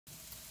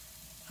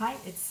Hi,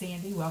 it's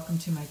Sandy. Welcome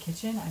to my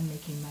kitchen. I'm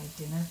making my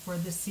dinner for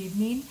this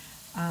evening.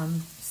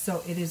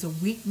 So it is a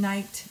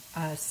weeknight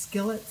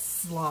skillet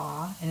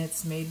slaw, and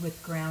it's made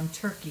with ground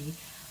turkey.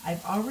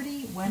 I've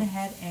already went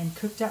ahead and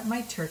cooked up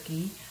my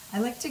turkey. I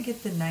like to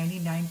get the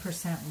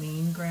 99%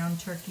 lean ground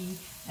turkey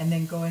and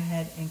then go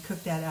ahead and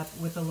cook that up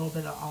with a little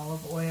bit of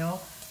olive oil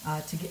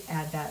to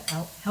add that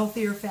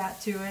healthier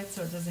fat to it,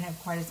 so it doesn't have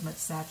quite as much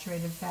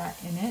saturated fat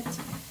in it.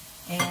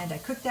 And I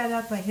cooked that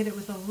up. I hit it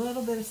with a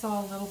little bit of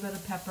salt, a little bit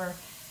of pepper,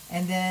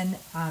 and then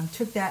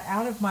took that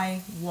out of my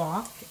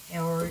wok,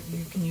 or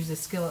you can use a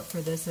skillet for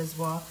this as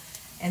well.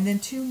 And then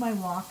to my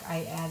wok,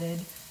 I added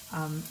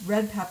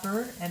red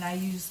pepper, and I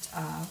used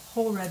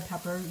whole red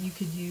pepper. You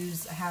could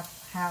use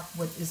half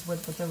what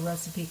the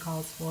recipe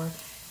calls for.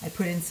 I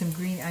put in some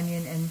green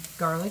onion and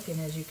garlic,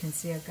 and as you can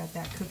see, I've got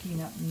that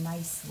cooking up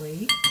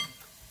nicely.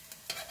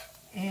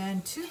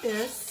 And to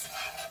this,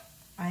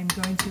 I'm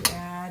going to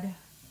add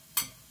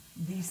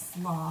the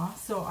slaw.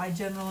 So I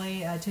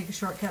generally take a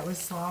shortcut with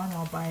slaw, and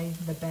I'll buy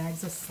the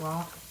bags of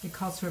slaw. It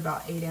calls for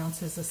about 8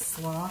 ounces of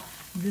slaw.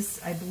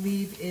 This, I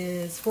believe,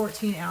 is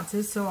 14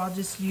 ounces, so I'll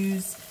just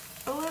use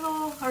a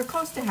little, or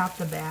close to half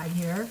the bag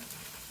here.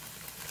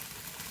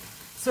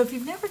 So if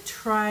you've never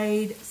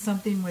tried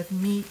something with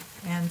meat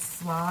and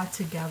slaw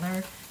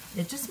together,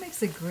 it just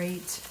makes a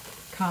great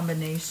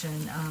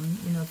combination.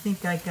 You know,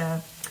 think like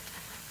a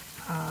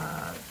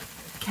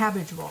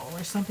cabbage roll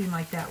or something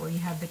like that, where you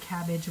have the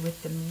cabbage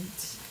with the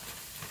meat.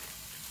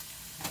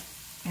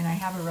 And I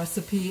have a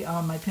recipe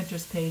on my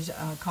Pinterest page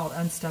called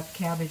Unstuffed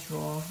Cabbage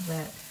Roll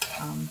that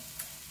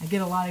I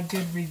get a lot of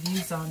good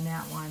reviews on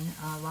that one.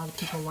 A lot of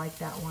people like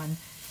that one.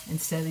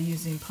 Instead of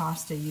using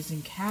pasta,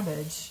 using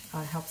cabbage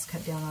helps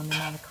cut down on the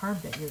amount of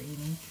carb that you're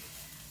eating.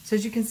 So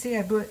as you can see,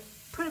 I put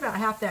about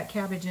half that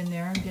cabbage in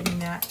there. I'm getting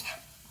that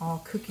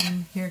all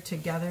cooking here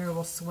together. It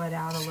will sweat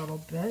out a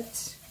little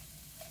bit.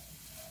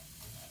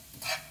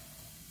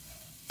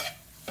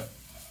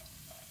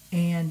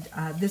 And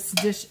this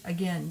dish,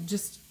 again,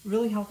 just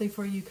really healthy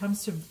for you.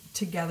 Comes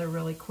together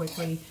really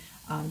quickly.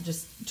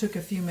 Just took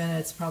a few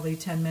minutes, probably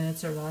 10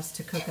 minutes or less,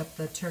 to cook up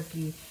the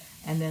turkey,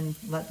 and then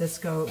let this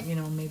go, you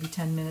know, maybe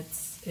 10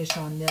 minutes-ish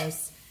on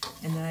this.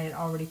 And then I had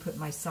already put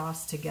my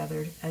sauce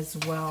together as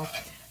well.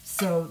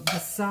 So the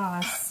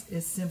sauce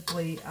is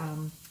simply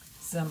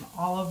some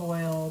olive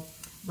oil,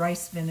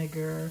 rice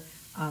vinegar.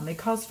 It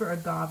calls for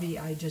agave.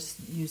 I just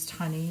used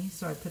honey,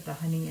 so I put the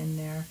honey in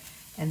there.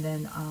 And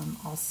then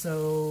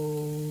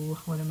also,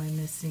 what am I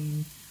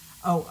missing?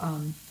 Oh,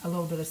 a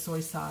little bit of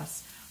soy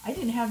sauce. I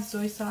didn't have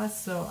soy sauce,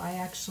 so I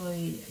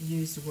actually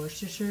used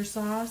Worcestershire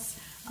sauce.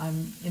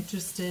 I'm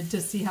interested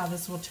to see how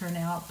this will turn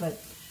out,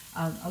 but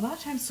a lot of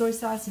times soy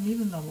sauce, and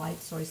even the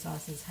light soy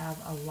sauces,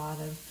 have a lot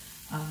of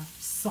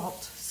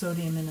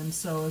sodium in them.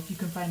 So if you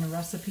can find a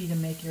recipe to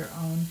make your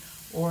own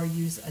or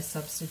use a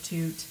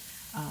substitute,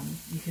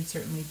 you can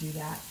certainly do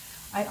that.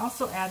 I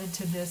also added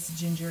to this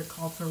ginger. It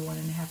called for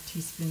 1½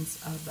 teaspoons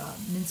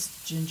of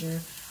minced ginger.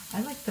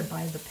 I like to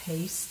buy the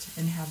paste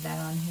and have that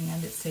on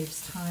hand. It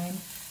saves time,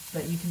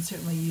 but you can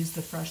certainly use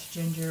the fresh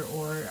ginger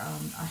or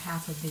a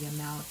half of the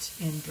amount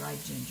in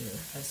dried ginger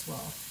as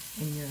well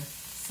in your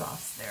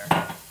sauce there.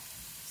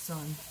 So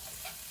I'm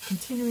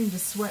continuing to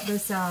sweat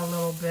this out a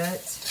little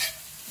bit.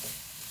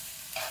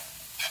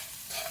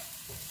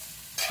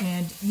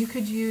 And you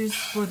could use,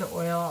 for the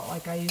oil,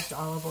 like I used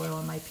olive oil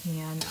in my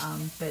pan,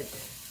 but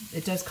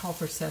it does call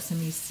for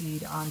sesame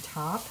seed on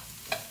top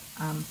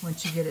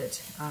once you get it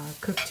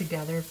cooked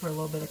together for a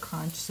little bit of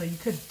crunch. So you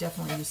could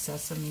definitely use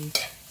sesame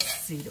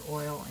seed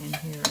oil in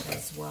here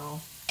as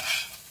well.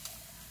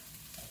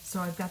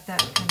 So I've got that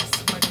kind of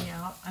sweating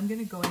out. I'm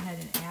going to go ahead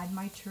and add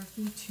my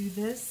turkey to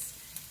this.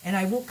 And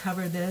I will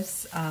cover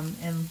this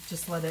and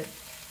just let it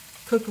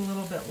cook a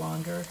little bit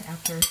longer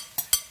after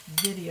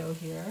video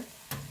here.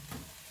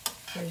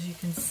 So as you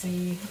can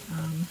see,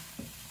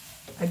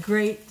 a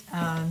great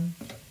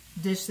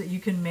dish that you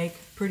can make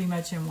pretty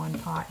much in one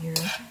pot here.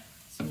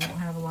 So you won't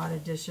have a lot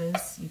of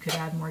dishes. You could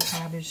add more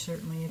cabbage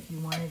certainly if you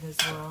wanted as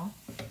well.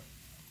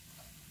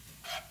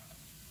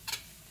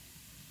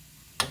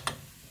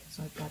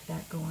 So I've got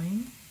that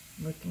going,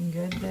 looking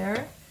good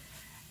there.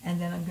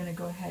 And then I'm going to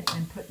go ahead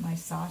and put my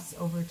sauce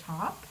over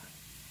top.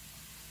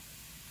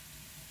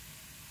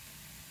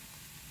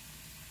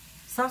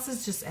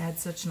 Sauces just add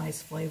such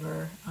nice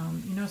flavor,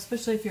 you know,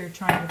 especially if you're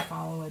trying to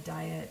follow a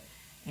diet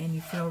and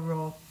you feel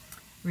real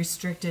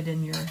restricted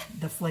in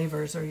the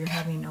flavors, or you're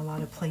having a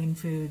lot of plain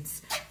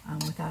foods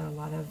without a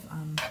lot of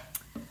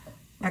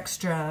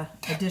extra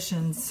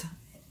additions.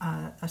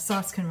 A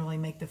sauce can really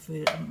make the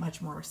food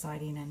much more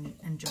exciting and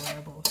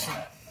enjoyable. So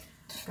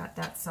I've got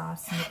that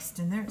sauce mixed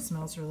in there. It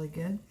smells really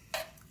good. You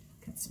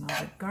can smell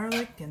the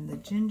garlic and the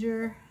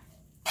ginger.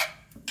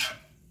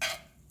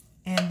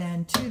 And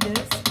then to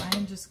this,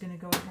 I'm just going to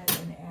go ahead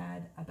and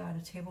add about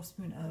a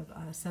tablespoon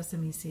of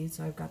sesame seeds.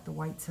 So I've got the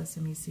white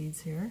sesame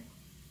seeds here.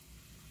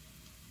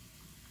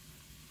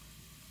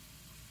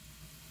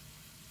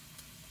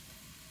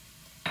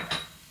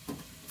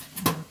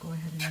 And I'll go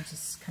ahead and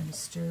just kind of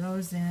stir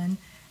those in.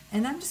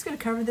 And I'm just going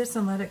to cover this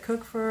and let it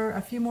cook for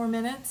a few more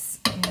minutes,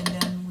 and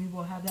then we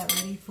will have that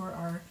ready for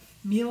our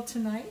meal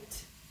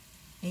tonight.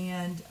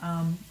 And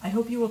I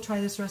hope you will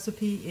try this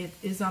recipe. It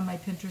is on my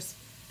Pinterest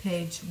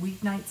page,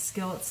 Weeknight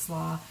Skillet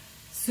Slaw.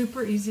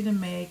 Super easy to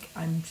make.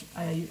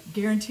 I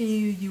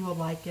guarantee you will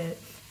like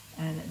it.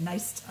 And a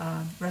nice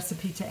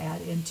recipe to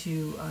add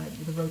into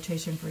the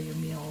rotation for your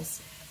meals,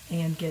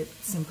 and get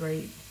some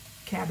great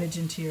cabbage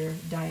into your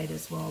diet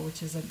as well,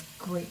 which is a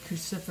great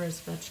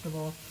cruciferous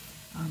vegetable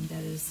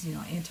that is,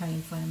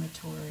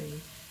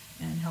 anti-inflammatory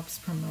and helps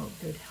promote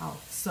good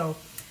health. So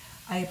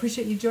I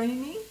appreciate you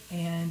joining me,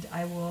 and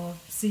I will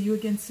see you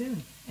again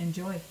soon.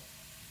 Enjoy.